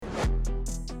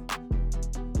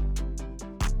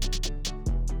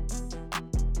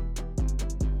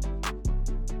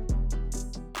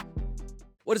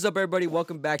What is up, everybody?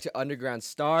 Welcome back to Underground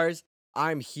Stars.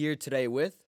 I'm here today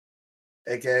with.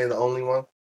 AKA the only one.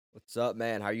 What's up,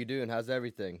 man? How you doing? How's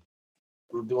everything?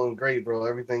 I'm doing great, bro.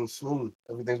 Everything's smooth.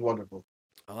 Everything's wonderful.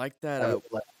 I like that. Having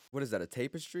like What is that? A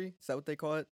tapestry? Is that what they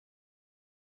call it?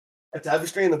 a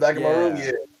tapestry in the back of my room. Yeah,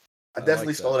 Yeah, I I like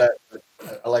definitely stole that. that.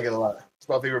 But I like it a lot. It's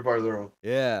my favorite part of the room.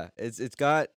 Yeah, it's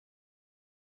got.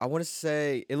 I want to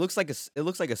say it looks like it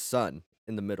looks like a sun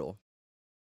in the middle.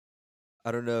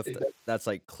 I don't know if It does- that's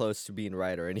like close to being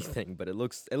right or anything, but it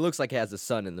looks like it has a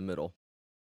sun in the middle.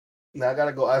 Now I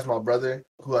gotta go ask my brother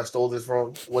who I stole this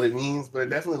from what it means, but it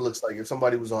definitely looks like if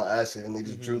somebody was on acid and they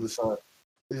just drew hmm the sun.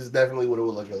 This is definitely what it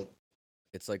would look like.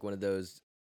 It's like one of those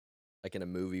like in a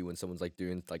movie when someone's like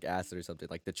doing like acid or something,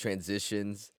 like the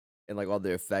transitions and like all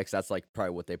the effects. That's like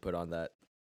probably what they put on that.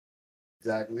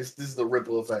 Exactly. This is the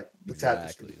ripple effect, the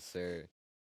tapestry. Exactly, sir.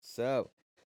 So,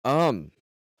 um,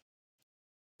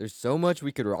 there's so much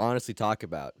we could honestly talk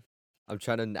about. I'm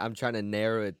trying to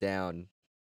narrow it down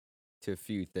to a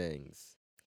few things.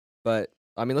 But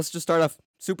I mean, let's just start off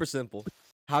super simple.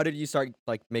 How did you start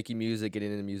like making music,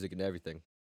 getting into music and everything?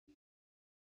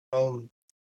 Um,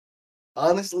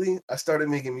 Honestly, I started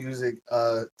making music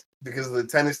because of the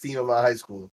tennis team in my high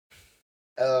school.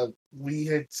 We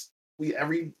had we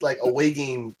every like away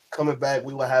game coming back,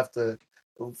 we would have to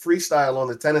freestyle on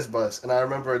the tennis bus, and I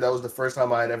remember that was the first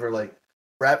time I had ever like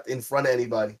rapped in front of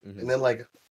anybody. hmm And then like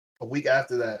a week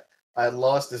after that, I had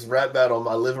lost this rap battle in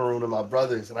my living room to my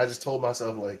brothers, and I just told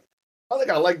myself like, I think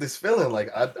I like this feeling. Like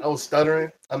I was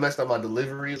stuttering, I messed up my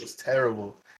delivery, it was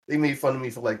terrible. They made fun of me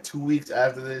for like 2 weeks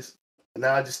after this, and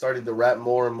now I just started to rap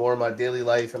more and more in my daily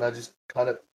life, and I just kind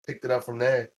of picked it up from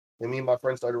there. And me and my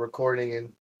friends started recording,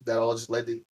 and that all just led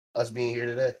to us being here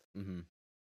today. hmm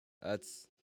That's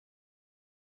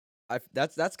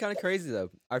that's kind of crazy though.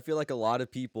 I feel like a lot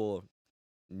of people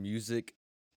music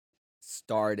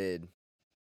started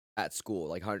at school,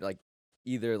 like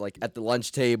either like at the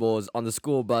lunch tables, on the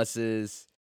school buses.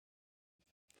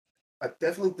 I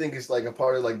definitely think it's like a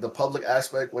part of like the public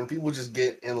aspect when people just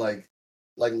get in like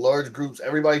large groups.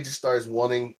 Everybody just starts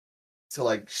wanting to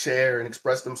like share and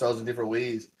express themselves in different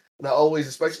ways. And I always,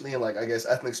 especially in like I guess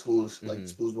ethnic schools, like hmm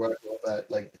schools where I grew up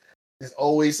at, like there's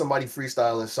always somebody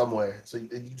freestyling somewhere. So you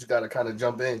just got to kind of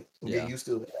jump in and get Yeah. used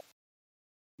to it.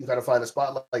 You got to find a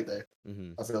spotlight there.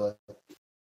 hmm I feel like.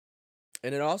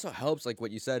 And it also helps, like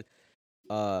what you said,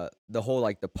 the whole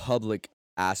like the public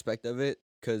aspect of it,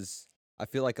 because I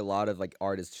feel like a lot of like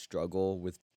artists struggle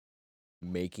with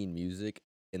making music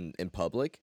in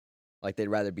public. Like they'd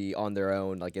rather be on their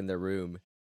own, like in their room.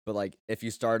 But like if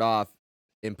you start off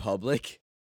in public,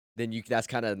 then you that's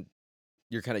kind of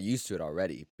you're kind of used to it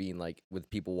already, being like with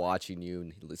people watching you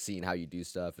and seeing how you do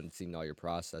stuff and seeing all your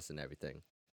process and everything.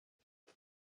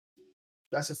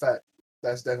 That's a fact.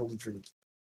 That's definitely true.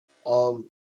 Um,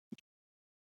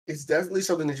 it's definitely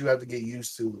something that you have to get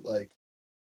used to, like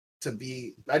to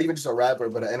be not even just a rapper,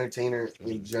 but an entertainer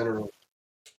in hmm general.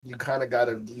 You kind of got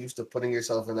to get used to putting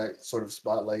yourself in that sort of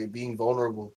spotlight and being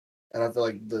vulnerable. And I feel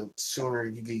like the sooner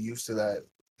you get used to that,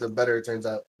 the better it turns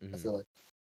out. I hmm feel like.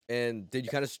 And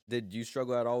did you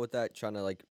struggle at all with that, trying to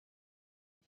like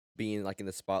being like in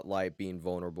the spotlight, being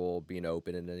vulnerable, being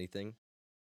open and anything?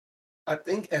 I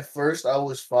think at first I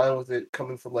was fine with it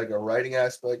coming from like a writing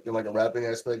aspect and like a rapping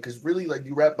aspect because really like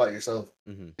you rap by yourself.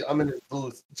 hmm I'm in the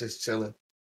booth just chilling.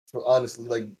 So honestly,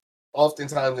 like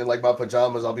oftentimes in like my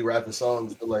pajamas I'll be rapping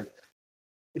songs, but like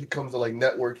it comes to like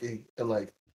networking and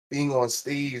like being on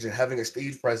stage and having a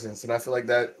stage presence. And I feel like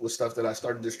that was stuff that I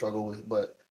started to struggle with,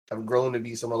 but I've grown to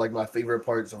be some of like my favorite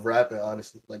parts of rapping,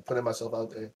 honestly. Like putting myself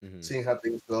out there, hmm seeing how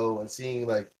things go and seeing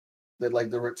like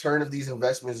the return of these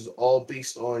investments is all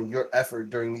based on your effort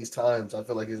during these times. I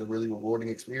feel like it's a really rewarding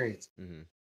experience. hmm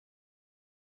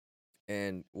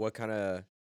And what kind of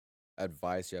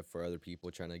advice you have for other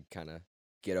people trying to kind of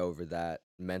get over that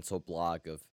mental block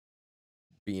of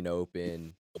being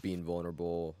open, being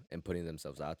vulnerable, and putting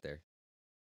themselves out there?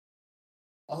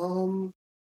 Um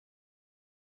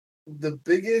the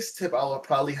biggest tip I would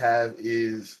probably have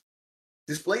is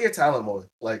display your talent more.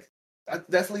 Like, I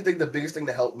definitely think the biggest thing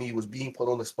that helped me was being put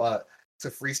on the spot to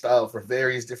freestyle for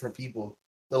various different people.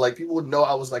 So like people would know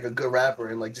I was like a good rapper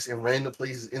and like just in random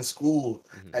places in school,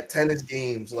 hmm at tennis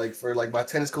games, like for like my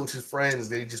tennis coach's friends,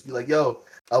 they'd just be like, "Yo,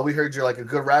 we heard you're like a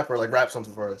good rapper. Like rap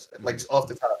something for us." Like hmm just off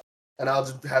the top, and I'll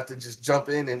just have to just jump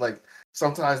in and like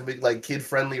sometimes make like kid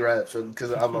friendly raps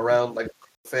because I'm around like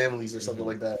families or something hmm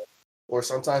like that, or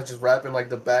sometimes just rapping like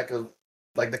the back of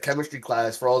like the chemistry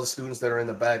class for all the students that are in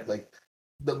the back. Like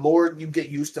the more you get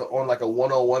used to on like a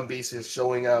one-on-one basis,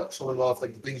 showing off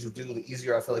like the things you do, the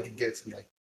easier I feel like it gets. Like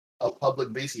a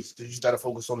public basis. You just got to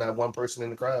focus on that one person in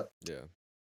the crowd. Yeah.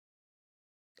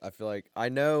 I feel like I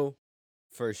know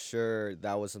for sure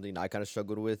that was something I kind of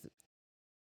struggled with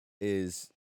is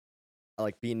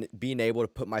like being able to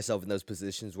put myself in those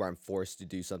positions where I'm forced to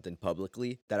do something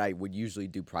publicly that I would usually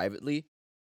do privately.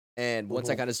 And once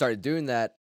I Hmm. kind of started doing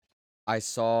that, I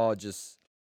saw just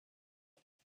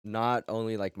not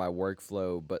only like my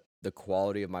workflow, but the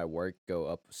quality of my work go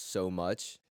up so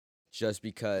much just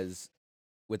because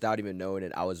without even knowing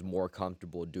it, I was more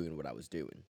comfortable doing what I was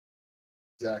doing.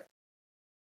 Exactly.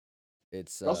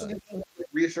 It's It also gives you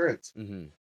reassurance.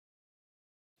 mhm.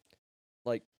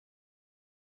 Like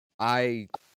I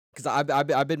cuz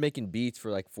I've been making beats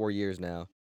for like 4 years now,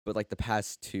 but like the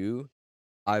past 2,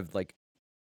 I've like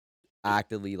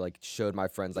actively like showed my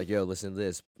friends like, "Yo, listen to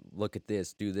this. Look at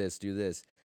this. Do this, do this."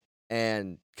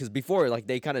 And cuz before like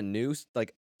they kind of knew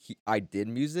like I did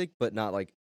music, but not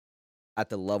like at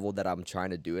the level that I'm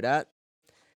trying to do it at.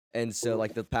 And so,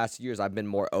 like, Mhm. the past years, I've been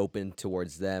more open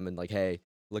towards them and like, "Hey,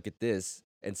 look at this,"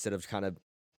 instead of kind of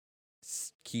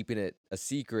keeping it a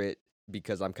secret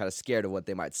because I'm kind of scared of what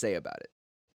they might say about it.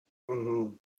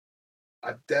 Mhm.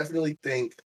 I definitely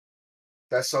think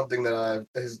that's something that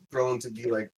has grown to be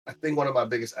like I think one of my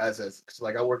biggest assets. 'Cause,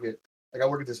 like I work at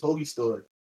this hoagie store,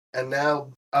 and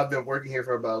now I've been working here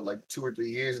for about like 2 or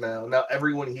 3 years now. Now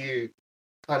everyone here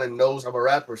kind of knows I'm a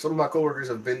rapper. Some of my coworkers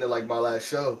have been to like my last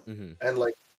show, Mhm. and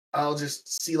like I'll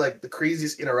just see like the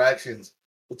craziest interactions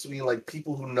between like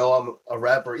people who know I'm a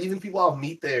rapper, even people I'll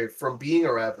meet there from being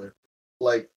a rapper.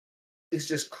 Like it's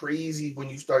just crazy when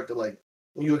you start to like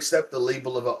when you accept the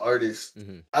label of an artist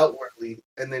Mhm. outwardly,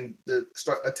 and then the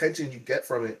start attention you get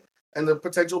from it, and the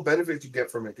potential benefits you get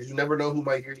from it, because you never know who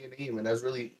might hear your name, and that's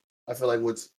really I feel like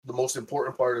what's the most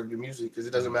important part of your music, because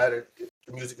it doesn't Mhm. matter if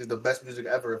the music is the best music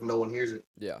ever if no one hears it.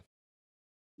 Yeah.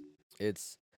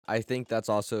 It's I think that's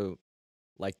also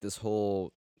like this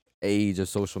whole age of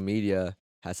social media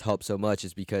has helped so much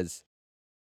is because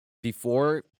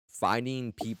before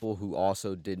finding people who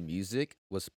also did music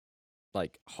was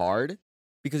like hard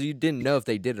because you didn't know if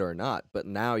they did it or not. But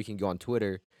now you can go on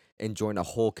Twitter and join a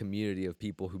whole community of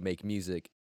people who make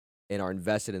music and are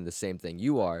invested in the same thing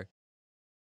you are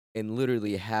and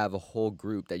literally have a whole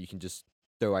group that you can just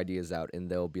throw ideas out and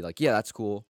they'll be like, "Yeah, that's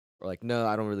cool." Or like, "No,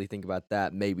 I don't really think about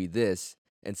that. Maybe this."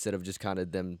 Instead of just kind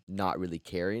of them not really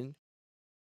caring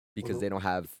because Mhm. they don't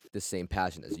have the same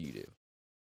passion as you do.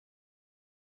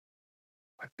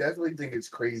 I definitely think it's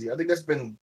crazy. I think that's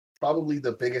been probably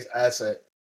the biggest asset,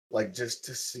 like just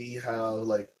to see how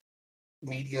like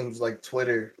mediums like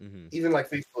Twitter, Mhm. even like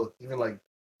Facebook, even like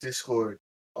Discord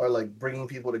are like bringing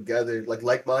people together,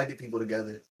 like-minded people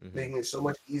together, Mhm. making it so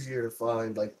much easier to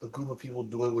find like a group of people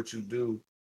doing what you do.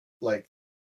 Like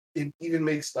it even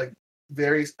makes like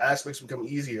various aspects become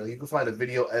easier. Like, you can find a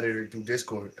video editor through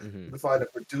Discord. You Mhm. can find a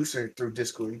producer through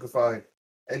Discord. You can find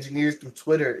engineers through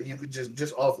Twitter. You could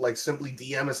just off like simply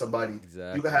DMing somebody. You could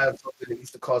Exactly. have something that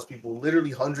used to cost people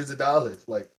literally hundreds of dollars.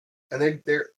 Like, and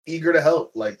they're eager to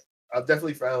help. Like, I've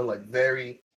definitely found like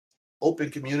very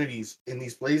open communities in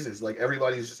these places. Like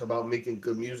everybody's just about making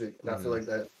good music, and I feel Mhm. like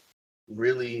that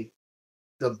really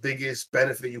the biggest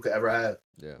benefit you could ever have.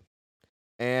 Yeah.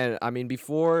 And I mean,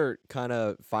 before kind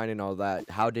of finding all that,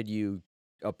 how did you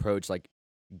approach like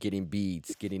getting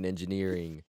beats, getting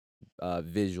engineering,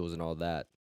 visuals, and all that?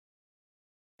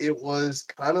 It was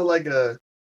kind of like a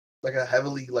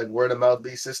heavily like word of mouth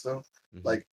based system. Hmm.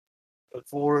 Like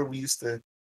before we used to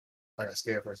I got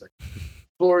scared for a second.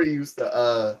 Before we used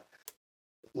to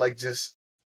like just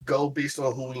go based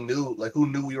on who we knew, like who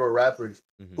knew we were rappers,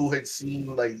 Hmm. who had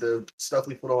seen like the stuff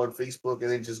we put on Facebook,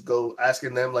 and then just go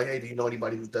asking them like, hey, do you know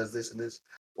anybody who does this and this?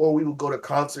 Or we would go to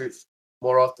concerts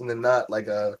more often than not. Like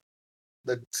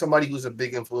somebody who's a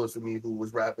big influence for me who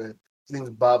was rapping. His name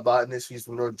was Bob Botanist. He's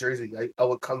from North Jersey. I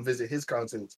would come visit his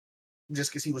concerts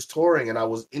just because he was touring and I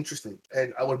was interested.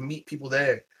 And I would meet people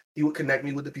there. He would connect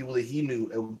me with the people that he knew.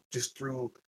 And just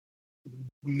through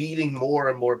meeting more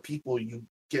and more people, you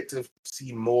get to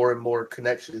see more and more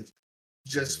connections Hmm.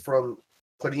 just from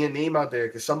putting a name out there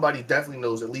because somebody definitely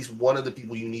knows at least one of the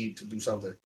people you need to do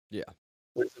something. Yeah.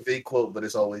 It's a vague quote, but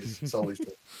it's always true.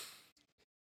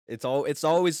 It's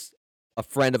always a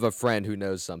friend of a friend who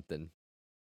knows something.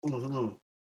 Hmm.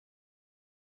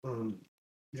 Hmm.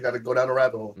 You got to go down a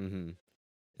rabbit hole. Hmm.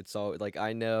 It's all like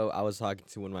I know I was talking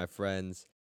to one of my friends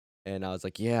and I was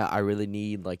like, "Yeah, I really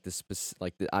need like this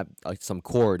like I like some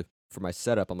chord for my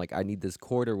setup." I'm like, "I need this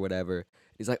chord or whatever."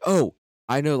 He's like, "Oh,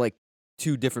 I know like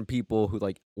two different people who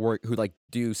like work who like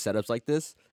do setups like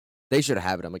this. They should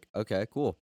have it." I'm like, "Okay,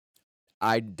 cool."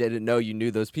 I didn't know you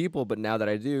knew those people, but now that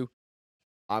I do,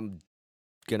 I'm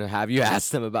gonna have you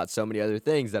ask them about so many other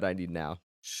things that I need now.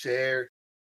 Share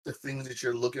the things that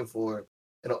you're looking for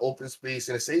in an open space,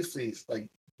 in a safe space. Like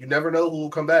you never know who will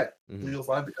come back, who Mhm. you'll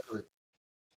find because of it.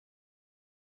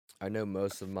 I know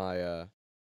most of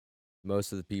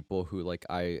the people who like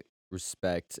I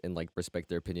respect and like respect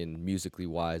their opinion musically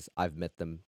wise, I've met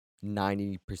them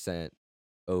 90%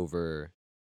 over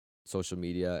social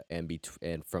media and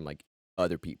from like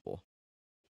other people.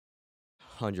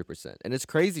 100%. And it's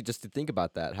crazy just to think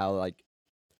about that how like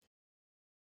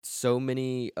so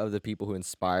many of the people who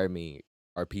inspire me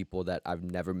are people that I've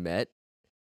never met,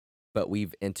 but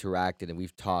we've interacted and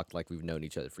we've talked like we've known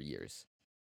each other for years.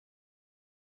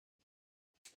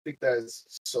 I think that is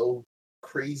so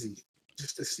crazy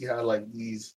just to see how like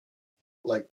these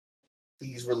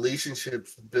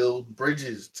relationships build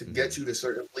bridges to get Mhm. you to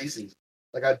certain places.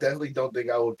 Like I definitely don't think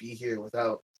I would be here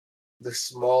without the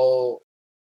small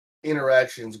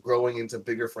interactions growing into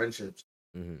bigger friendships.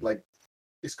 Mhm. Like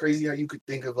it's crazy how you could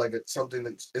think of like something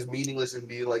that's as meaningless and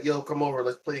being like, "Yo, come over,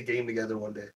 let's play a game together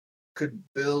one day." Could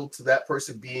build to that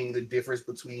person being the difference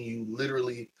between you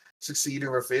literally succeeding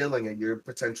or failing in your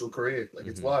potential career. Like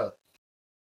it's Mhm. wild.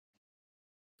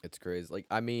 It's crazy. Like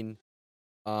I mean,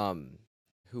 um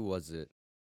who was it?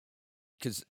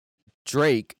 Cuz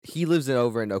Drake, he lives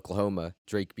over in Oklahoma,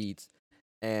 Drake Beats,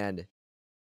 and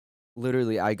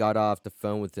literally I got off the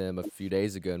phone with him a few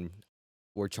days ago and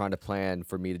we're trying to plan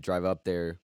for me to drive up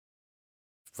there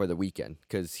for the weekend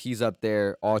cuz he's up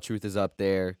there, All Truth is up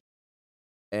there,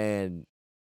 and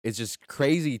it's just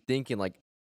crazy thinking like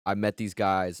I met these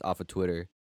guys off of Twitter,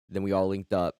 then we all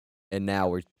linked up, and now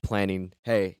we're planning,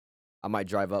 hey, I might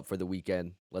drive up for the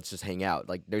weekend. Let's just hang out.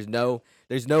 Like there's no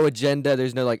agenda,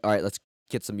 there's no like, all right, let's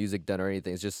get some music done or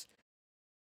anything. It's just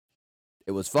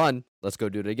it was fun. Let's go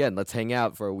do it again. Let's hang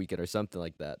out for a weekend or something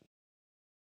like that.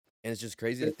 And it's just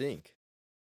crazy to It, think.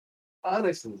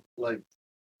 honestly, like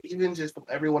even just from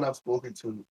everyone I've spoken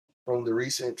to from the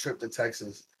recent trip to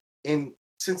Texas, and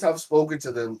since I've spoken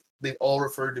to them, they've all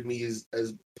referred to me as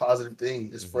positive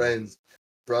things, as Mhm. friends,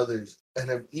 brothers,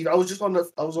 and I was just on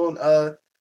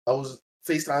I was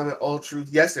FaceTiming All Truth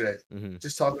yesterday, Mhm.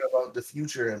 just talking about the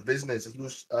future and business, and he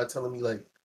was telling me like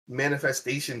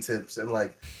manifestation tips and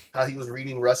like how he was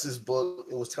reading Russ's book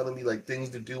and was telling me like things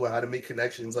to do and how to make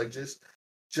connections, like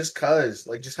just cause,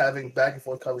 like just having back and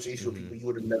forth conversation with Mhm. people you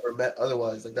would have never met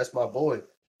otherwise. Like that's my boy.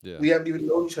 Yeah. We haven't even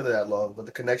known each other that long, but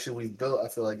the connection we've built, I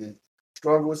feel like is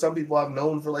stronger with some people I've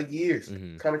known for like years.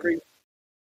 Mhm. Kind of crazy.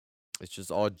 It's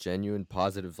just all genuine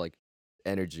positive like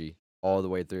energy all the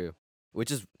way through,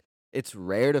 which is it's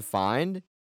rare to find,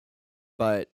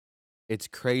 but it's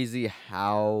crazy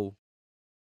how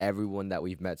everyone that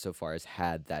we've met so far has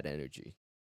had that energy.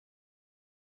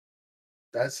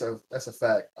 That's a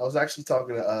fact. I was actually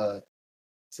talking to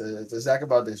Zach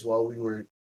about this while we were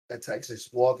at Texas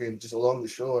walking just along the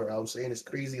shore. I was saying it's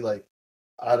crazy, like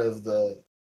out of the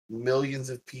millions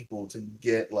of people to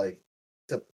get like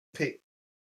to pick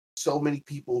so many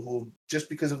people who just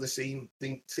because of the same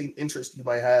thing, same interest you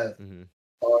might have, Mhm.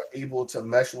 are able to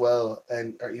mesh well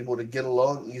and are able to get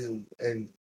along easily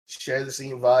and share the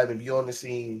same vibe and be on the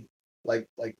same like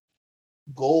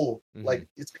goal. Mhm. Like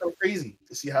it's kind of crazy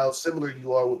to see how similar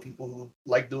you are with people who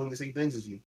like doing the same things as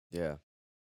you. Yeah.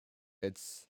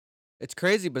 It's it's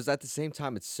crazy, but at the same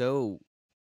time it's so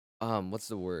what's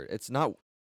the word? It's not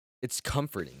it's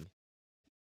comforting.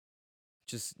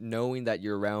 Just knowing that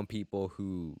you're around people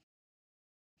who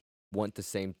want the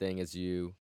same thing as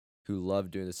you, who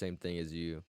love doing the same thing as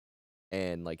you,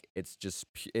 and like it's just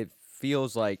it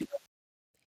feels like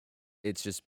it's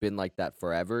just been like that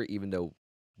forever even though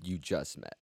you just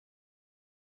met.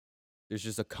 There's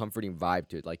just a comforting vibe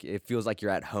to it. Like it feels like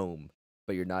you're at home,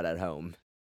 but you're not at home.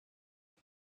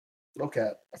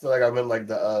 Okay, I feel like I'm in like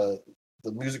the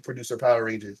music producer Power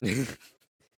Rangers.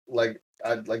 Like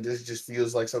I like this just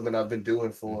feels like something I've been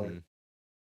doing for Mhm.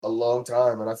 a long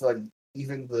time, and I feel like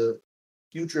even the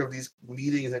future of these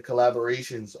meetings and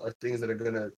collaborations are things that are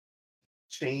gonna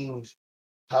change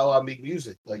how I make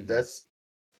music. Like Mhm. that's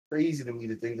crazy to me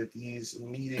to think that these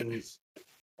meetings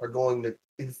are going to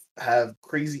have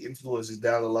crazy influences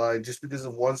down the line just because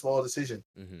of one small decision.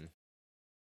 Mhm.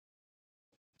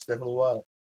 It's definitely wild.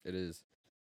 It is.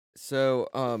 So,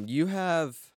 you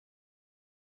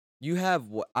have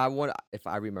what I want if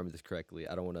I remember this correctly,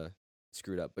 I don't want to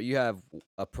screw it up, but you have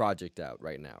a project out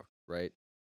right now, right?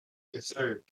 Yes,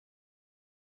 sir.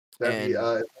 That'd be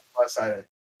And my side.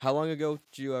 how long ago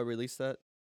did you release that?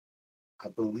 I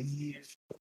believe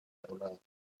hold on.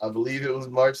 I believe it was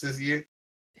March this year.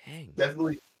 Dang.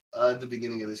 Definitely the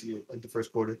beginning of this year, like the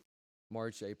first quarter.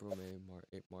 March, April, May,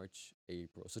 March,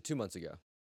 April. So 2 months ago.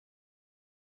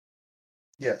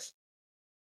 Yes.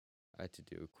 I had to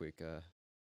do a quick.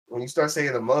 When you start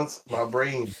saying the months, my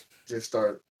brain just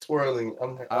start twirling.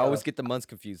 I'm like, I always get the months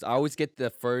confused. I always get the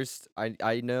first.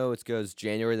 I know it goes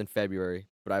January then February,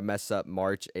 but I mess up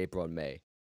March, April, and May.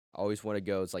 I always want to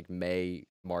go. It's like May,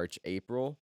 March,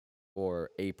 April,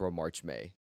 or April, March,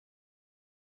 May.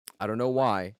 I don't know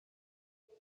why,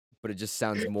 but it just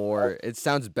sounds more. It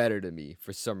sounds better to me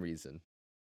for some reason.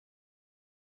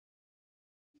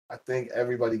 I think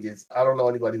everybody gets. I don't know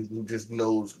anybody who just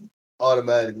knows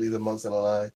automatically the months in a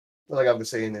line. I feel like I've been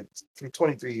saying it for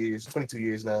 23 years, 22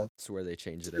 years now. Swear they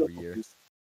change it Still every year. confused.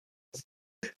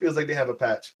 Feels like they have a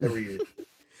patch every year.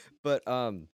 But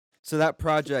so that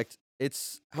project,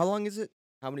 it's how long is it?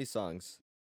 How many songs?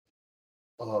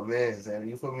 Oh man, Sam,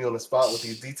 you put me on the spot with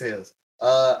these details.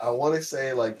 I want to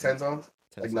say like 10 songs,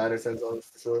 10 like 9 or songs. 10 songs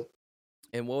for sure.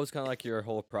 And what was kind of like your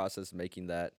whole process making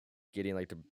that, getting like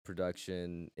the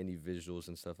production, any visuals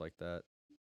and stuff like that?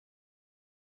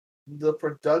 The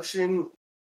production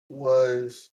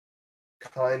was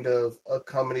kind of a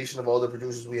combination of all the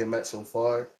producers we had met so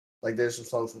far. Like there's some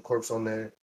songs from Corpse on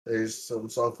there. There's some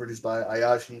songs produced by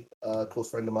Ayashi, a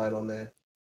close friend of mine on there.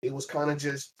 It was kind of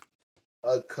just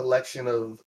a collection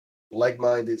of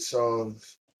like-minded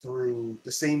songs through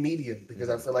the same medium because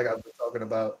I Mhm. feel like I've been talking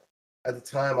about at the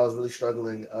time I was really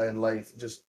struggling in life,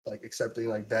 just like accepting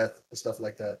like death and stuff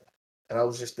like that. And I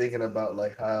was just thinking about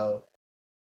like how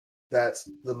that's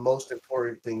the most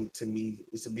important thing to me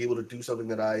is to be able to do something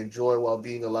that I enjoy while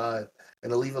being alive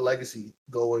and to leave a legacy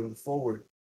going forward.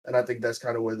 And I think that's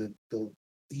kind of where the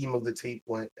theme of the tape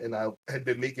went. And I had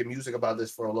been making music about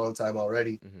this for a long time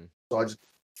already. Mhm. So I just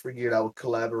figured I would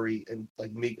collaborate and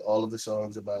like make all of the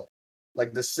songs about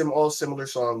like all similar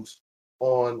songs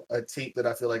on a tape that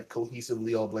I feel like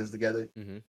cohesively all blends together.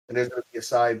 Mhm. And there's gonna be a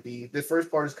side B. The first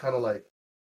part is kind of like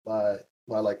my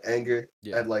like anger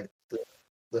Yeah. at like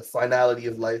the finality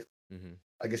of life, Mhm.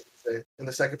 I guess you could say. And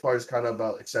the second part is kind of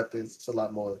about acceptance. It's a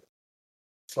lot more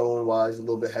tone wise, a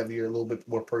little bit heavier, a little bit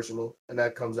more personal. And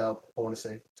that comes out, I want to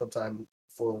say, sometime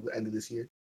for the end of this year.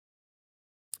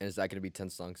 And is that gonna be 10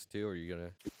 songs too, or are you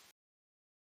gonna?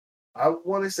 I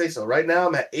want to say so. Right now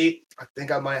I'm at 8. I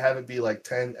think I might have it be like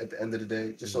 10 at the end of the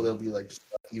day, just so Mhm. they'll be like just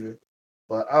even.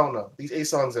 But I don't know. These 8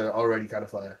 songs are already kind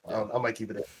of fire. Yeah. I might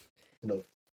keep it. And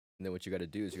then what you got to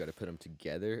do is you got to put them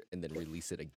together and then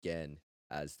release it again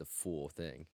as the full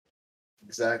thing.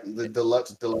 Exactly. The Eh,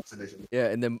 deluxe edition. Yeah,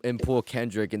 and then and pull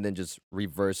Kendrick and then just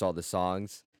reverse all the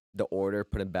songs, the order,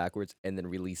 put them backwards, and then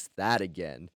release that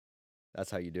again. That's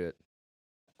how you do it.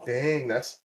 Dang,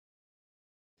 Cause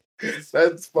this,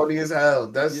 that's funny as hell.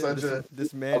 That's yeah, such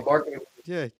this a man, marketing.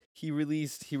 yeah, he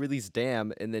released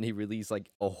Damn, and then he released like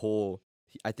a whole.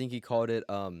 I think he called it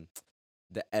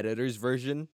the editor's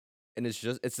version, and it's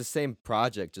the same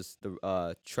project, just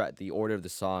the track the order of the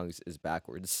songs is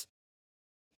backwards.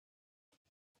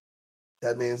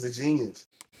 That man's a genius.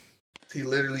 He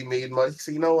literally made money.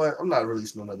 So you know what? I'm not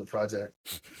releasing another project.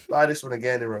 Buy this one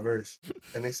again in reverse.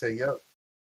 And they say, "Yep,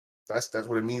 that's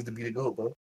what it means to be the GOAT,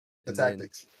 bro." The And then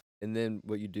tactics. and then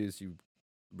what you do is you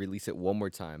release it one more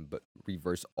time, but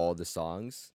reverse all the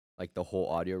songs, like the whole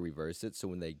audio, reverse it. So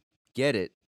when they get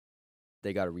it,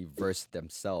 they gotta reverse it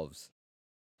themselves.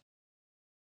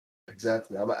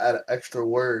 Exactly. I'm gonna add an extra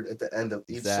word at the end of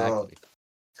each song. Exactly.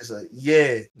 Just like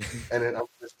yeah. And then I'm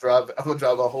gonna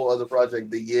drop a whole other project,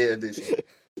 the yeah edition.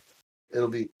 It'll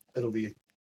be it'll be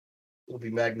it'll be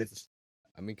magnificent.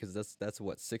 I mean, cause that's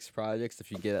what, 6 projects.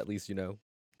 If you get at least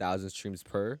 1,000 streams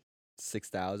per,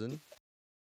 6,000.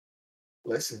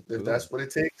 Listen, if Boom. that's what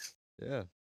it takes, Yeah.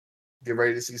 get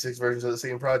ready to see 6 versions of the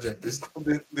same project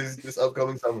this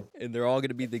upcoming summer. And they're all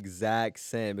gonna be the exact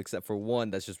same, except for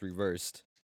one that's just reversed.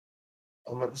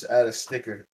 I'm gonna just add a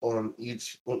sticker on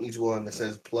each one that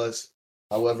says plus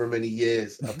however many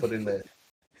years I put in there.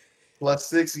 Plus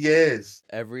 6 years.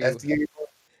 every FDA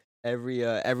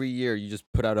every year you just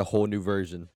put out a whole new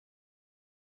version,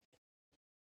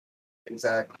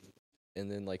 exactly.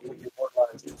 and then like It'll be more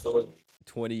lines, so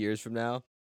 20 years from now,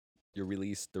 you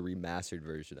release the remastered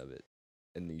version of it,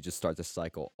 and you just start the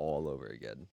cycle all over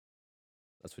again.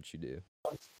 That's what you do.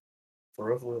 for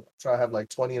real, we'll try to have like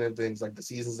 20 of them things, like the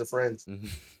seasons of Friends. Mhm.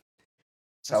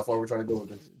 That's how far we're trying to go with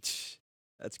this.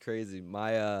 That's crazy.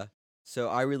 So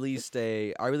I released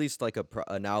like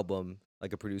an album,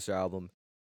 like a producer album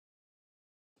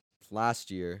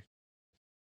last year,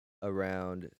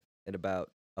 around in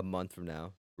about a month from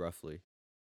now, roughly,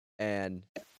 and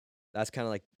that's kind of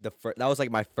like that was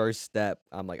like my first step.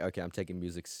 I'm like, okay, I'm taking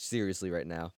music seriously right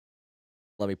now.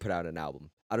 Let me put out an album.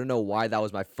 I don't know why that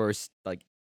was my first like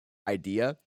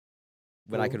idea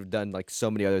when I Mhm. could have done like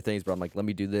so many other things, but I'm like, let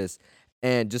me do this.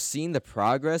 And just seeing the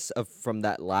progress of from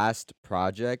that last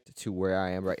project to where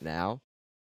I am right now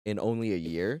in only a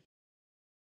year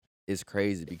is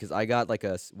crazy because I got like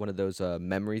one of those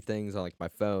memory things on like my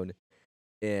phone,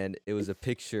 and it was a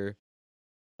picture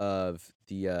of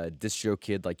the distro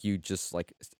kid, like you just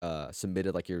like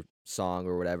submitted like your song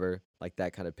or whatever, like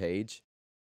that kind of page,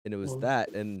 and it was Mhm. that,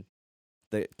 and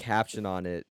the caption on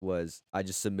it was, "I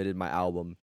just submitted my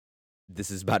album.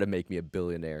 This is about to make me a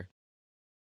billionaire."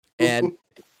 And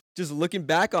just looking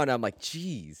back on it, I'm like,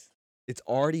 "Geez, it's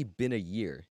already been a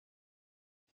year."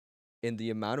 And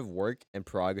the amount of work and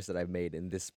progress that I've made in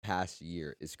this past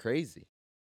year is crazy.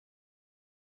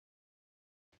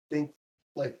 Think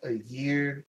like a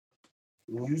year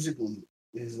musically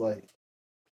is like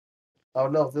I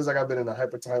don't know. It feels like I've been in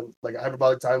a like a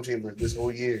hyperbolic time chamber this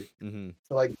whole year. Mhm.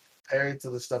 So like compared to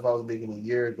the stuff I was making a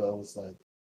year ago, it's like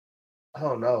I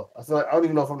don't know. I feel like I don't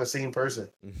even know if I'm the same person.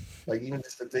 Like even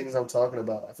just the things I'm talking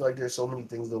about, I feel like there's so many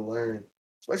things to learn,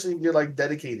 especially if you're like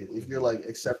dedicated, if you're Mhm. like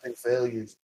accepting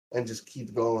failures and just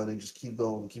keep going and just keep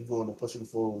going and pushing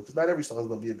forward. Because not every song's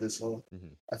gonna be a good song.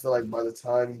 Mhm. I feel like by the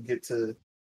time you get to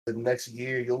the next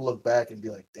year, you'll look back and be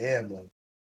like, damn, like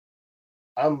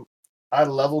I'm I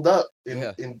leveled up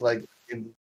Yeah. in like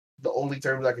in the only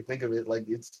terms I can think of it. Like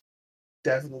it's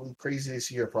definitely crazy to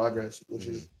see your progress, which Mhm.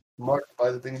 is marked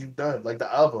by the things you've done. Like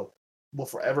the album will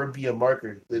forever be a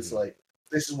marker. It's Mhm. like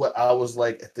this is what I was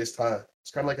like at this time.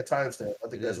 It's kind of like a timestamp. I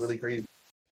It think that's is. really crazy.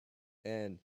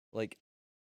 And like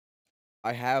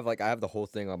I have the whole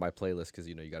thing on my playlist because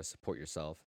you got to support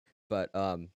yourself. But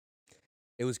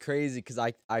it was crazy because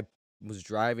I was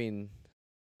driving,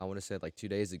 I want to say like 2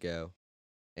 days ago,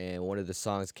 and one of the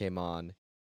songs came on,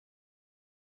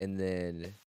 and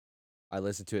then I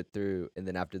listened to it through, and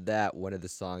then after that, one of the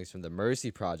songs from the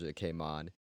Mercy Project came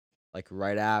on, like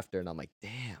right after, and I'm like,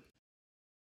 damn,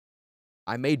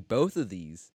 I made both of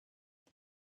these,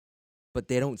 but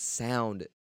they don't sound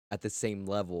at the same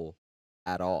level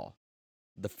at all.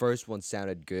 The first one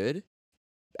sounded good,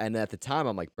 and at the time,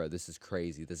 I'm like, bro, this is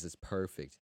crazy. This is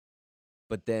perfect.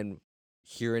 But then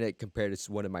hearing it compared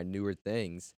to one of my newer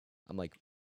things, I'm like,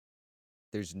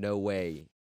 there's no way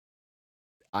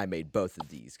I made both of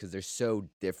these because they're so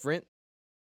different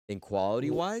in quality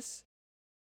Mhm. wise.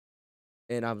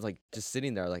 And I was like, just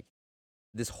sitting there, like,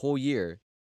 this whole year,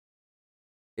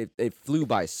 it flew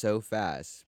by so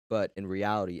fast. But in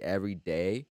reality, every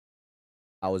day,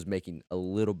 I was making a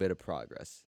little bit of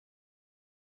progress.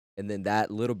 And then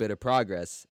that little bit of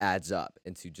progress adds up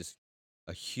into just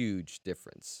a huge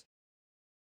difference.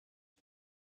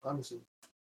 Honestly,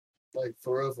 like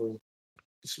for real,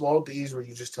 small things where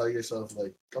you just tell yourself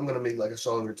like I'm gonna make like a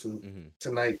song or two Hmm.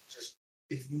 tonight. Just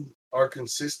if you are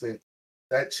consistent,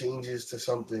 that changes to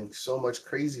something so much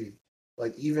crazy.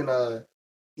 Like even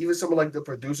someone like the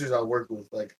producers I work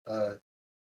with, like I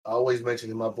always mention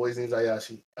it. My boy's name's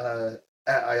Ayashi.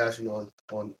 At Ayashi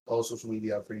on all social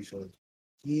media, I'm pretty sure.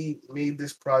 He made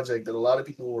this project that a lot of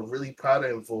people were really proud of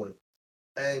him for.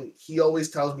 And he always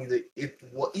tells me that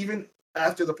even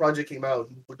after the project came out,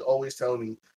 he would always tell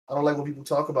me, I don't like when people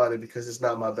talk about it because it's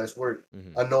not my best work.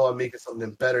 Hmm. I know I'm making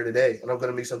something better today, and I'm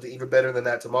gonna make something even better than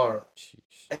that tomorrow.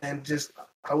 Sheesh. And just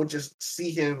I would just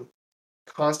see him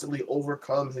constantly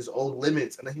overcome his own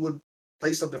limits, and then he would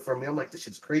play something for me. I'm like, this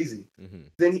shit's crazy. Hmm.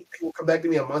 Then he will come back to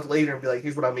me a month later and be like,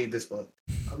 here's what I made this month.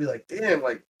 I'll be like, damn,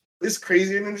 like this is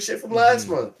crazier than the shit from last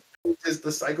Hmm. month. It's just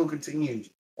the cycle continues.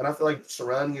 And I feel like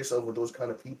surrounding yourself with those kind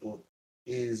of people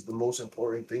is the most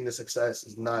important thing to success,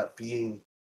 is not being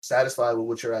satisfied with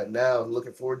what you're at now,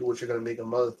 looking forward to what you're gonna make a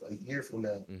month, a year from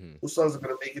now. Hmm. Those songs are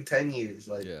gonna make in 10 years.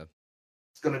 Like Yeah.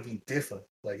 it's gonna be different.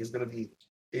 Like it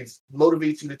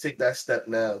motivates you to take that step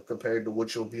now compared to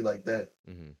what you'll be like then.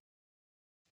 Hmm.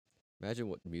 Imagine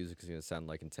what music is gonna sound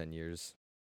like in 10 years.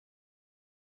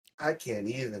 I can't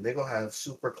even. They're gonna have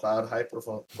super cloud hyper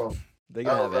funk. They're I gonna don't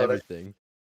have know. That everything.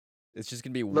 It's just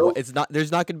gonna be one. no, It's not.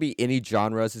 There's not gonna be any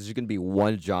genres. It's just gonna be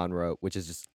one genre, which is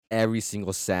just every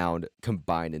single sound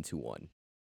combined into one.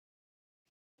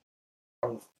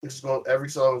 it's going. Every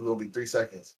song is gonna be 3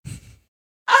 seconds.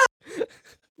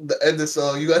 The end of the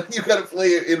song, you got to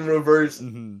play it in reverse,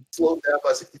 Hmm. slow down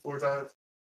by 64 times.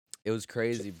 It was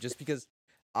crazy, just because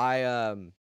I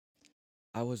um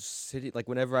I was sitting like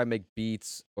whenever I make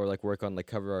beats or like work on like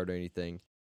cover art or anything,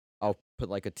 I'll put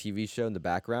like a TV show in the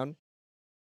background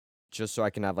just so I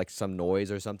can have like some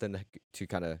noise or something to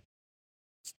kind of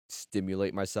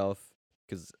stimulate myself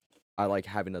because I like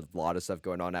having a lot of stuff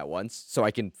going on at once so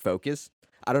I can focus.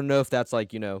 I don't know if that's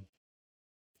like, ADHD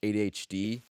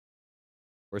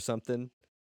or something,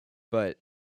 but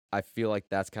I feel like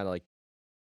that's kind of like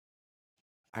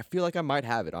I feel like I might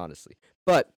have it honestly.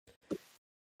 But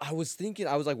I was thinking,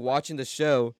 I was like watching the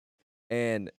show,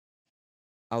 and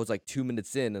I was like 2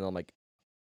 minutes in, and I'm like,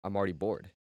 I'm already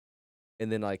bored.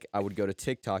 And then like I would go to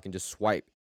TikTok and just swipe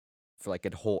for like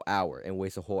a whole hour and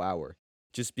waste a whole hour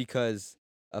just because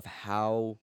of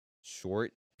how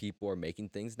short people are making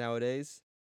things nowadays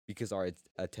because our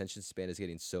attention span is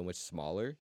getting so much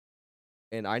smaller.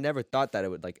 And I never thought that it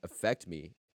would like affect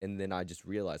me. And then I just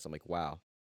realized I'm like, wow,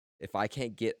 if I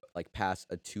can't get like past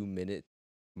a 2 minute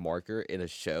marker in a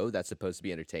show that's supposed to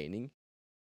be entertaining,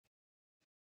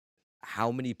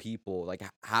 how many people like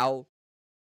how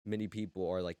many people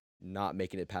are like not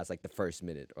making it past like the first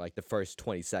minute or like the first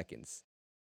 20 seconds?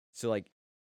 So like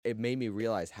it made me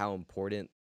realize how important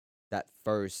that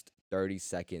first 30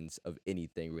 seconds of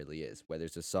anything really is, whether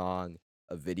it's a song,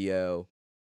 a video,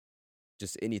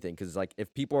 just anything. Cause like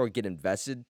if people are get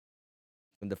invested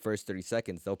in the first 30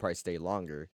 seconds, they'll probably stay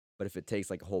longer. But if it takes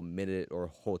like a whole minute or a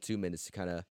whole 2 minutes to kind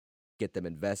of get them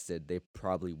invested, they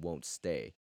probably won't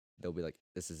stay. They'll be like,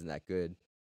 this isn't that good.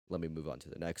 Let me move on to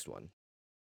the next one.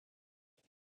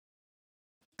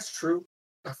 That's true.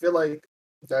 I feel like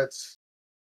that's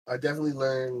I definitely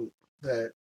learned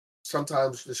that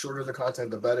sometimes the shorter the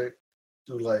content, the better.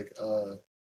 Through like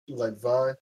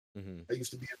Vine, Mm-hmm. I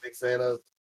used to be a big fan of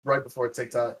right before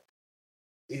TikTok.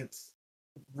 It's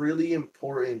really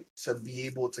important to be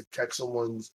able to catch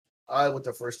someone's eye with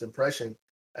the first impression,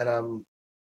 and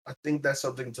I think that's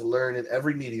something to learn in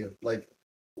every medium. Like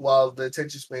while the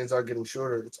attention spans are getting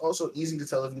shorter, it's also easy to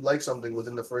tell if you like something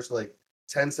within the first like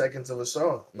 10 seconds of a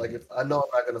song. Like Mm-hmm. if I know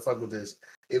I'm not gonna fuck with this,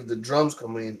 if the drums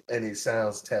come in and it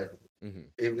sounds terrible. Mm-hmm.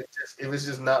 If it's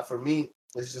just not for me,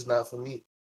 it's just not for me.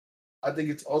 I think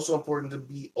it's also important to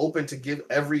be open to give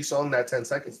every song that 10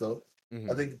 seconds though. I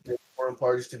Mm-hmm. think the important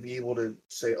part is to be able to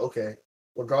say, okay,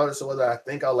 regardless of whether I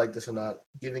think I like this or not,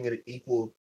 giving it an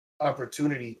equal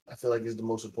opportunity, I feel like is the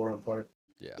most important part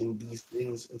Yeah. in these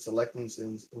things and selecting these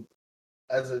things.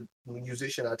 As a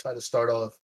musician, I try to start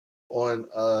off on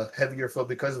a heavier foot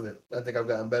because of it. I think I've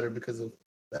gotten better because of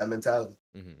that mentality.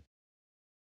 Mm-hmm.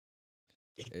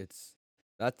 It's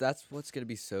that's what's gonna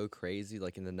be so crazy,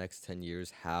 like in the next 10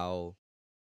 years, how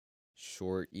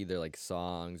short either like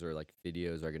songs or like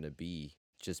videos are gonna be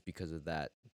just because of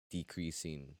that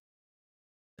decreasing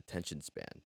attention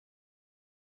span.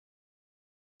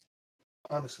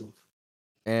 Honestly,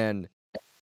 And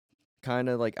kind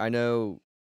of like I know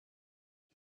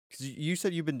because you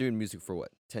said you've been doing music for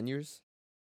what, 10 years?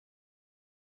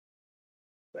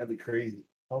 that'd be crazy.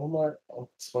 How am I? I'm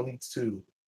 22.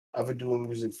 I've been doing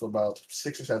music for about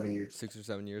 6 or 7 years. 6 or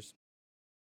 7 years?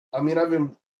 I mean, I've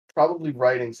been probably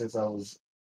writing since I was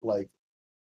like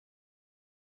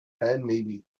 10,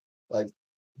 maybe. Like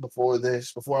before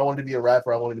this, before I wanted to be a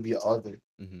rapper, I wanted to be an author.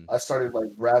 Mm-hmm. I started like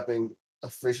rapping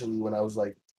officially when I was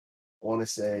like, I want to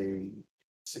say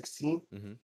 16,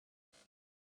 Mm-hmm.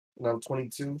 and I'm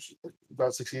 22,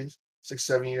 about 6 years, 6,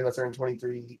 7 years. I turned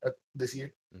 23 this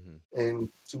year Mm-hmm. in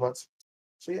 2 months.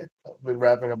 So yeah, I've been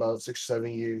rapping about 6, 7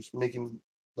 years, making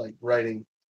like writing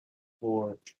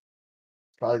for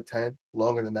probably 10,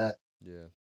 longer than that. Yeah.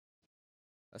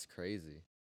 That's crazy.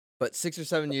 But 6 or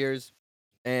 7 years,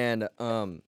 and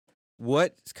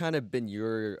what's kind of been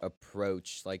your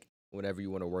approach, like whenever you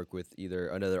want to work with either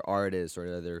another artist or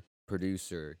another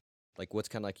producer? Like, what's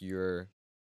kind of like your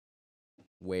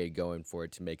way going for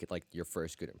it to make it like your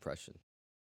first good impression?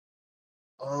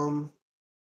 Um,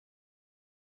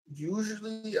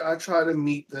 Usually I try to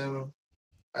meet them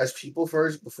as people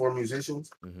first before musicians.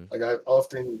 Mm-hmm. Like I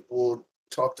often will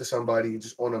talk to somebody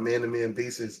just on a man-to-man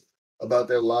basis about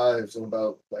their lives and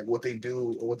about like what they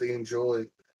do or what they enjoy.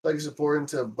 Like it's important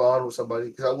to bond with somebody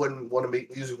because I wouldn't want to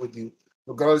make music with you,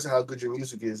 regardless of how good your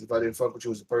music is, if I didn't fuck with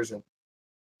you as a person.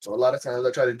 So a lot of times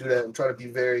I try to do that and try to be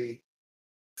very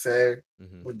fair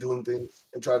Mm-hmm. with doing things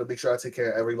and try to make sure I take care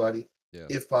of everybody Yeah.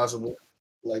 if possible.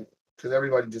 Like because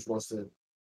everybody just wants to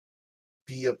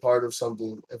be a part of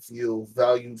something and feel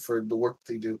valued for the work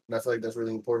they do. And I feel like that's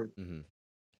really important. Mm-hmm.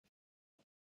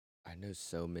 I know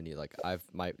so many. Like I've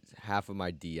my half of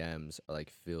my DMs are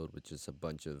like filled with just a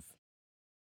bunch of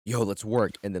yo, let's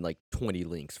work, and then like 20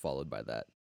 links followed by that.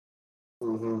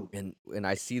 Hmm. And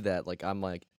I see that, like I'm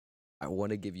like, I want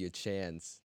to give you a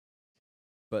chance,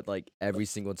 but like every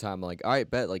single time, I'm like, all right,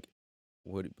 bet, like,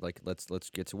 what, like, let's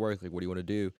get to work. Like, what do you want to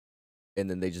do? And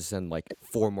then they just send like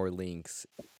four more links,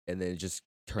 and then it just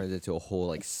turns into a whole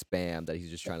like spam that he's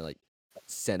just trying to like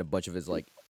send a bunch of his like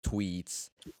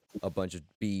tweets, a bunch of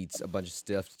beats, a bunch of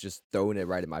stuff, just throwing it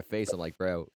right in my face. I'm like,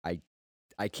 bro,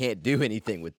 I can't do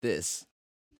anything with this.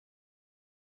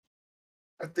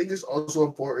 I think it's also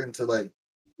important to like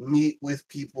meet with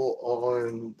people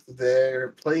on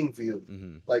their playing field.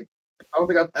 Mm-hmm. Like I don't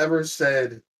think I've ever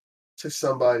said to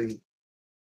somebody,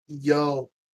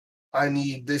 "Yo, I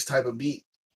need this type of beat."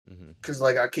 Mhm. Because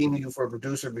like I came to you for a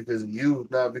producer because of you,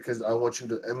 not because I want you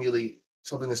to emulate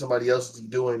something that somebody else is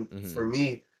doing for Mhm.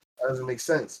 me. That doesn't make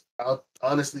sense. I'll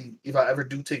honestly, if I ever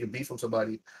do take a beat from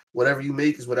somebody, whatever you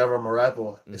make is whatever I'm gonna rap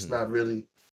on. Mhm. It's not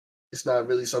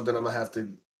really something I'm gonna have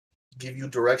to give you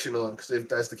direction on. Because if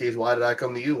that's the case, why did I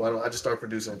come to you? Why don't I just start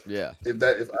producing? Yeah. If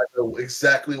I know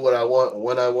exactly what I want,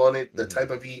 when I want it, the Mhm. type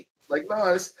of beat, like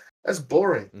no, that's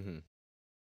boring. Mhm.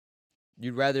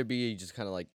 You'd rather be just kind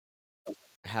of like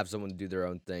have someone do their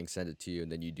own thing, send it to you,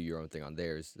 and then you do your own thing on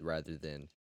theirs, rather than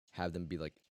have them be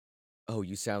like, "Oh,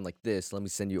 you sound like this. Let me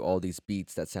send you all these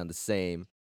beats that sound the same,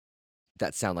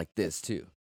 that sound like this too."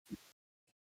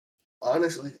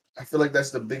 Honestly, I feel like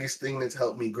that's the biggest thing that's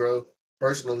helped me grow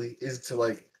personally is to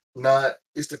like not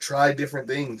is to try different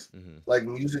things Mhm. like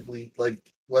musically,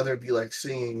 like whether it be like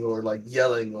singing or like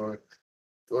yelling or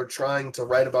trying to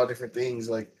write about different things.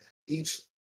 Like each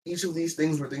each of these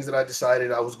things were things that I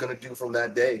decided I was gonna do from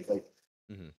that day. Like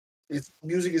Mhm. it's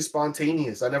music is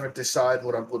spontaneous. I never decide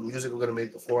what music I'm gonna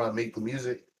make before I make the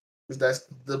music. Because that's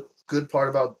the good part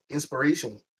about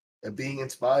inspiration and being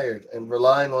inspired and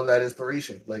relying on that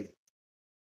inspiration. Like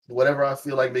whatever I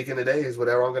feel like making today is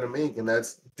whatever I'm gonna make, and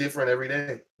that's different every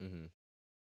day. Mhm.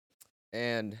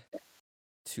 And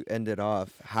to end it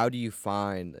off, how do you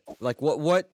find like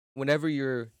what whenever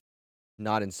you're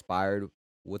not inspired,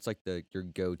 what's like the your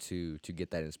go-to to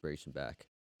get that inspiration back?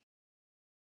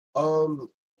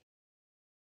 Um,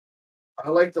 I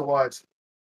like to watch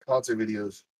concert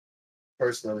videos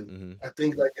personally. Mhm. I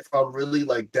think like if I'm really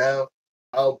like down,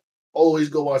 I'll always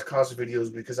go watch concert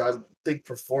videos because I think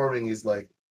performing is like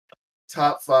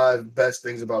top five best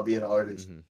things about being an artist.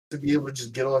 Mhm. To be able to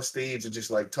just get on stage and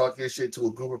just like talk your shit to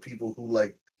a group of people who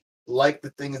like the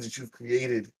things that you've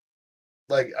created.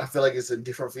 Like I feel like it's a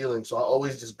different feeling. So I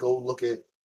always just go look at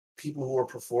people who are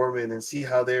performing and see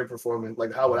how they're performing.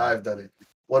 Like how would I Mhm. have done it?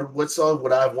 What song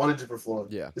would I have wanted to perform?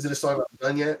 Yeah. Is it a song I've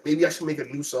done yet? Maybe I should make a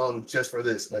new song just for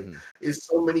this. Like Mhm. it's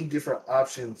so many different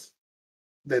options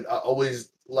that I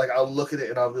always like I'll look at it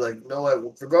and I'll be like, no,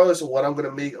 what? Regardless of what I'm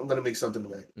gonna make something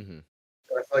today. Mhm.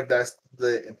 And I feel like that's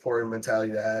the important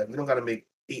mentality to have. You don't gotta make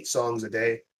 8 songs a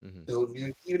day. Mhm. So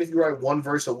even if you write one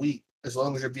verse a week, as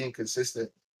long as you're being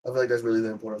consistent, I feel like that's really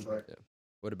the important part. Yeah.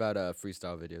 What about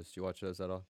freestyle videos? Do you watch those at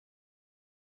all?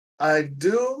 I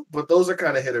do, but those are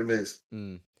kind of hit or miss.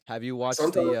 Mm. Have you watched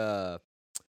Sometimes, the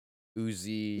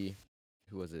Uzi?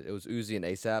 Who was it? It was Uzi and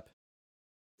ASAP.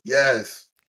 yes,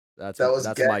 that was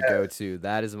That's gas. my go-to.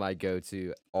 That is my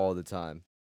go-to all the time.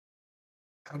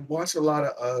 I watch a lot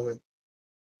of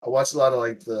I watch a lot of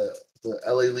like the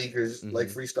LA Leakers like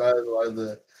Mhm. freestyle, a lot of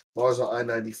the bars on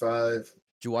I-95.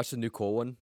 Did you watch the new Cole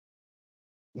one?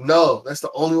 No, that's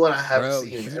the only one I haven't Bro,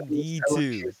 seen. you Everyone's need telling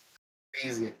me to. it's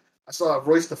crazy. I saw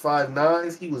Royce the 5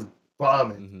 9s. He was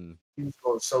bombing. Mhm. He was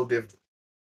going so different,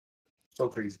 so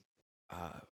crazy.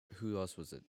 Uh, who else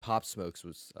was it? Pop Smokes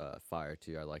was fire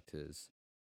too. I liked his.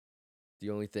 The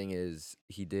only thing is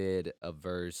he did a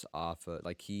verse off of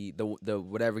like the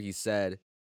whatever he said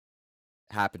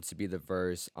happens to be the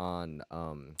verse on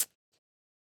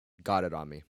Got It On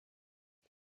Me.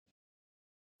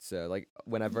 So like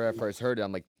whenever I first heard it,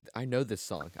 I'm like, I know this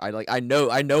song. I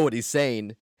know what he's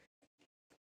saying,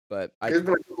 but I There's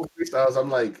been a couple freestyles. I'm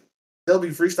like, they'll be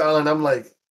freestyling. I'm like,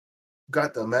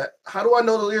 got them, Matt. How do I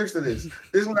know the lyrics to this?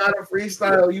 This is not a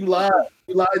freestyle. You lied.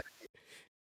 You lied.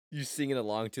 you singing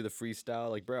along to the freestyle,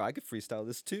 like, bro, I could freestyle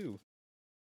this too.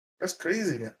 That's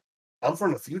crazy, man. I'm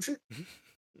from the future.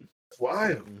 That's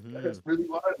wild. Hmm. That's really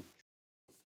wild.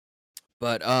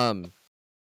 But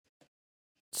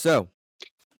so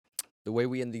the way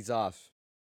we end these off,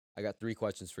 I got 3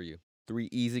 questions for you. 3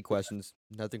 easy questions,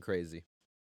 nothing crazy.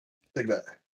 Take that.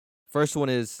 First one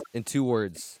is in 2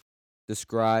 words.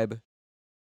 Describe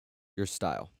your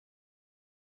style.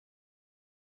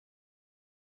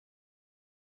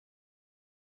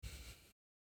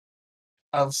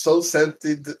 I'm so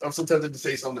tempted to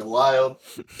say something wild.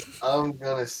 I'm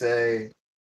gonna say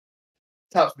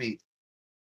top speed.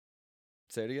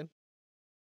 Say it again.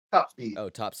 Top speed. Oh,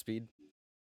 top speed.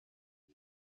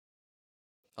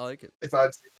 I like it. If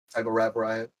I'd say the type of rapper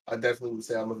I am, I definitely would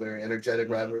say I'm a very energetic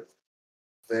Hmm. rapper.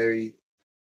 Very.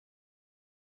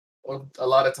 Well, a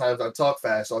lot of times I talk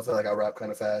fast, so I feel like I rap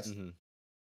kind of fast. Hmm.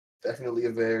 Definitely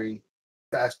a very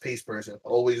fast-paced person.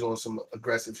 Always on some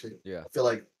aggressive shit. Yeah. I feel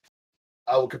like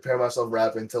I would compare myself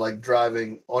rapping to like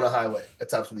driving on a highway at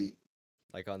top speed.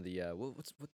 Like on the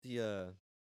what the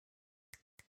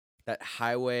that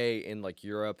highway in like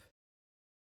Europe,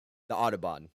 the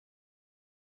Autobahn.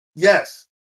 Yes,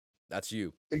 That's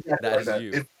you. Exactly That like is that.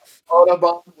 you. If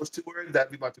Autobahn was 2 words,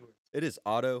 that'd be my 2 words. It is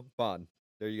Autobahn.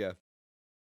 There you go.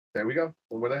 There we go.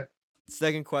 Over there.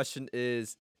 Second question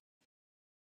is,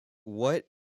 what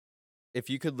if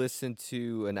you could listen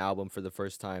to an album for the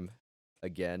first time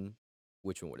again,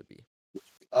 which one would it be?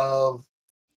 Um,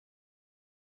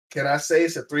 can I say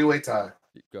it's a 3-way tie?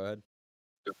 Go ahead.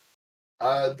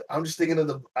 I'm just thinking of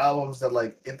the albums that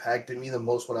like impacted me the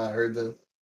most when I heard them,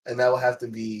 and that would have to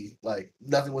be like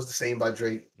 "Nothing Was the Same" by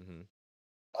Drake, Mm-hmm.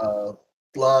 uh,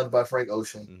 "Blonde" by Frank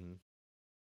Ocean,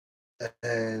 Mm-hmm.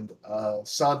 and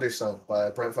 "Saunders Son" by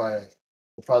Brent Faiyaz.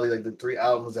 Probably like the 3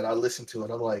 albums that I listened to,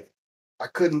 and I'm like, I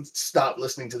couldn't stop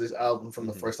listening to this album from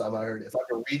the Mm-hmm. first time I heard it. If I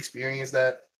could re-experience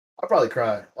that, I'd probably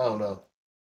cry. I don't know.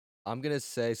 I'm gonna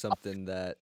say something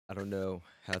that I don't know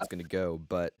how it's gonna go,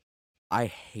 but I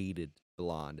hated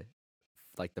Blonde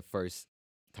like the first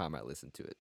time I listened to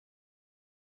it.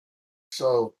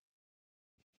 So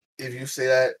if you say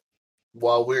that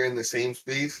while we're in the same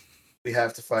space, we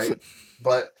have to fight.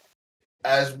 But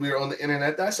as we're on the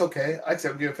internet, that's okay. I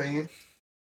accept your opinion.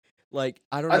 Like,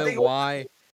 I don't I know think why.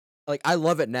 Like, I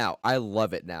love it now. I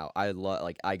love it now.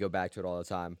 Like, I go back to it all the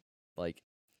time. Like,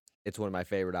 it's one of my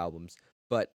favorite albums.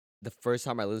 But the first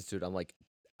time I listened to it, I'm like,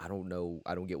 I don't know.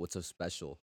 I don't get what's so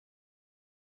special.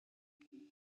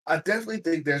 I definitely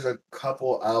think there's a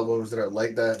couple albums that are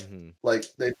like that. Mm-hmm. Like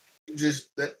they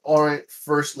just that aren't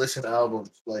first listen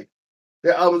albums. Like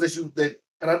they're albums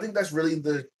and I think that's really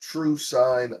the true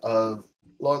sign of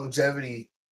longevity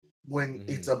when Mm-hmm.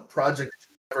 it's a project that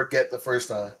you never get the first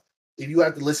time. If you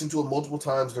have to listen to it multiple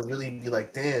times to really be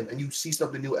like, damn, and you see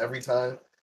something new every time,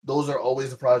 those are always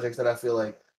the projects that I feel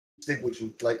like stick with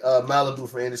you. Like Malibu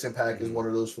from Anderson .Paak is Mm-hmm. one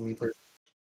of those for me personally.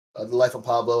 The Life of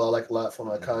Pablo I like a lot from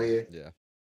Kanye. Yeah.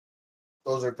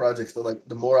 Those are projects that like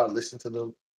the more I listen to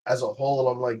them as a whole,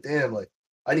 I'm like, damn, like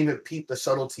I didn't even peep the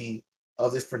subtlety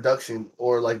of this production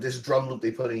or like this drum loop they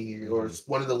put in here or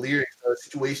Mm-hmm. one of the lyrics or a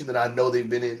situation that I know they've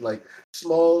been in. Like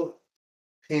small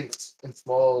hints and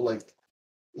small like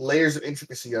layers of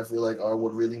intricacy, I feel like are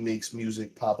what really makes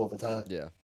music pop over time. Yeah.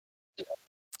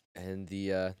 And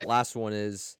the last one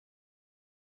is,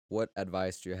 what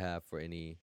advice do you have for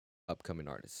any upcoming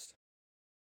artists?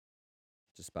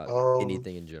 Just about Um,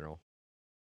 anything in general.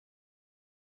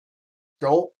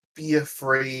 don't be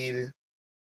afraid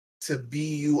to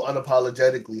be you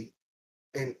unapologetically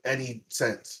in any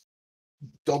sense.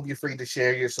 Don't be afraid to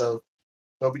share yourself.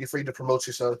 Don't be afraid to promote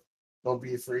yourself. Don't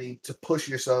be afraid to push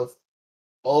yourself.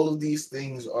 All of these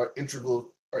things are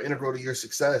integral to your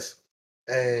success.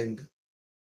 And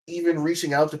even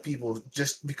reaching out to people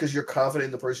just because you're confident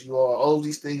in the person you are, all of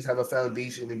these things have a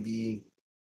foundation in being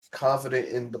confident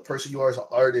in the person you are as an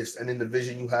artist and in the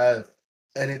vision you have.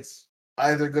 And it's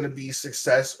either going to be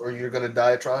success or you're going to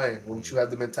die trying. Once Mm-hmm. you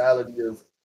have the mentality of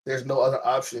there's no other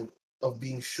option of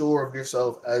being sure of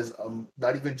yourself as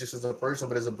not even just as a person,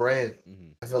 but as a brand.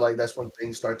 Mm-hmm. I feel like that's when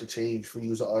things start to change for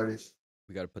you as an artist.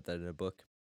 We got to put that in a book.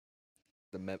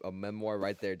 A memoir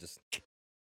right there. Just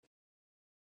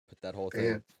put that whole thing.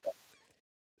 Damn,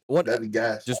 One that'd be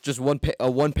gas. just a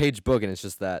 1-page book, and it's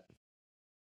just that.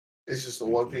 It's just a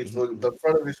 1 page book. The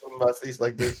front of it's on my face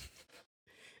like this.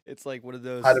 It's like one of How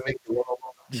to those make it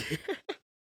 101.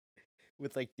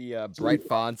 with like the bright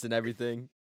fonts and everything.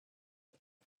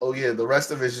 Oh yeah, the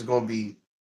rest of it's just gonna be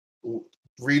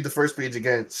read the first page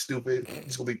again. Stupid.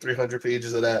 It's gonna be 300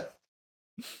 pages of that.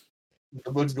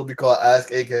 The book's gonna be called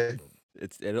Ask AK.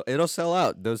 It'll sell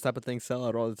out. Those type of things sell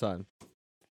out all the time.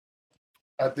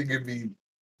 I think it'd be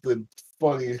the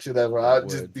funniest shit ever. It I'd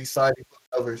just would. be signing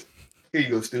covers. Here you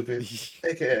go, stupid.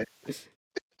 AKA.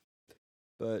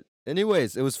 But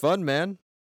anyways, it was fun, man.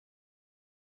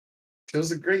 It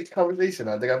was a great conversation.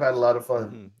 I think I've had a lot of fun,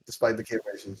 Mm-hmm. despite the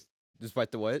camera issues.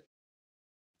 Despite the what?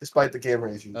 Despite the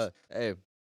camera issues. Hey,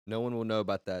 no one will know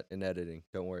about that in editing.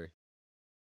 Don't worry.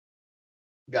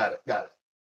 Got it. Got it.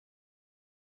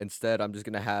 Instead, I'm just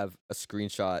gonna have a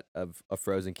screenshot of a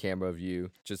frozen camera of you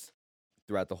just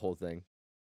throughout the whole thing.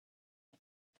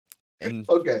 And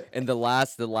Okay. and the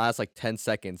last like 10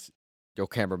 seconds, your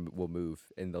camera will move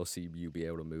and they'll see you be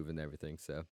able to move and everything.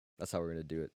 So that's how we're gonna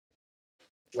do it.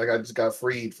 Like I just got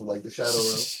freed from like the shadow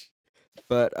realm.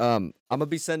 But I'm gonna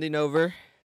be sending over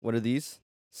one of these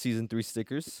season 3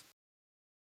 stickers.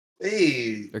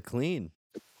 Hey, They're clean.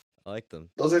 I like them.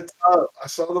 those are tough. I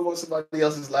saw them on somebody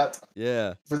else's laptop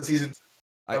Yeah. for season 2.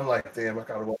 I- I'm like, damn, I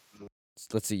kind of want to.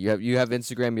 Let's see. You have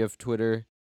Instagram. You have Twitter,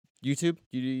 YouTube.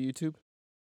 You do YouTube.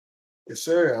 Yes,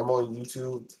 sir. I'm on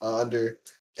YouTube under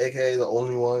AKA the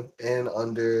only one and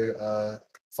under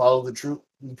Follow the Troop.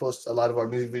 We post a lot of our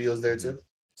music videos there too.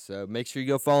 So make sure you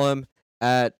go follow him.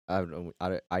 at I don't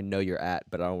know I know you're at,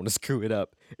 but I don't want to screw it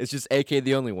up. It's just AK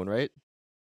the only one, right?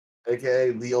 aka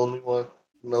the only one.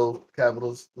 No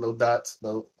capitals, no dots,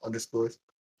 no underscores.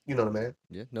 You know the man.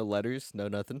 Yeah, no letters, no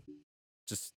nothing.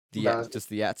 Nah, Just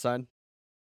the at sign.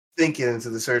 thinking into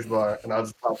the search bar, and I'll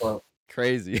just pop up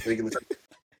Crazy. making the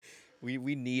We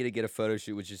need to get a photo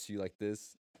shoot with just you like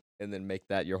this, and then make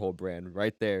that your whole brand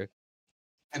right there.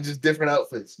 and just different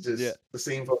outfits, Yeah. just the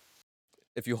same photo.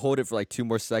 If you hold it for like 2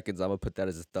 more seconds, I'm gonna put that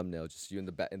as a thumbnail. Just you in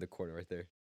the back in the corner right there.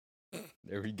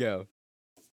 There we go.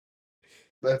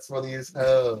 That's funny as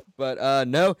hell. But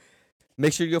no,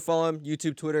 make sure you go follow him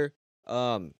YouTube, Twitter,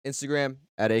 Instagram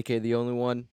at AK the only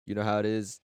one. You know how it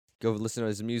is. Go listen to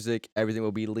his music. Everything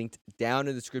will be linked down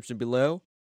in the description below.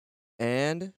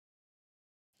 And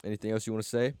anything else you want to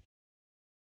say?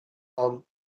 Um,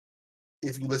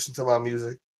 if you listen to my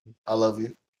music, I love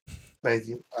you. Thank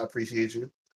you. I appreciate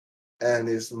you. And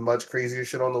there's much crazier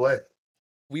shit on the way.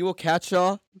 We will catch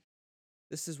y'all.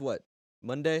 This is what?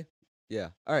 Monday? Yeah.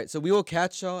 All right. So we will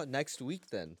catch y'all next week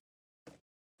then.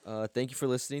 Thank you for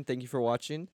listening. Thank you for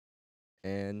watching.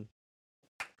 And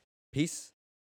peace.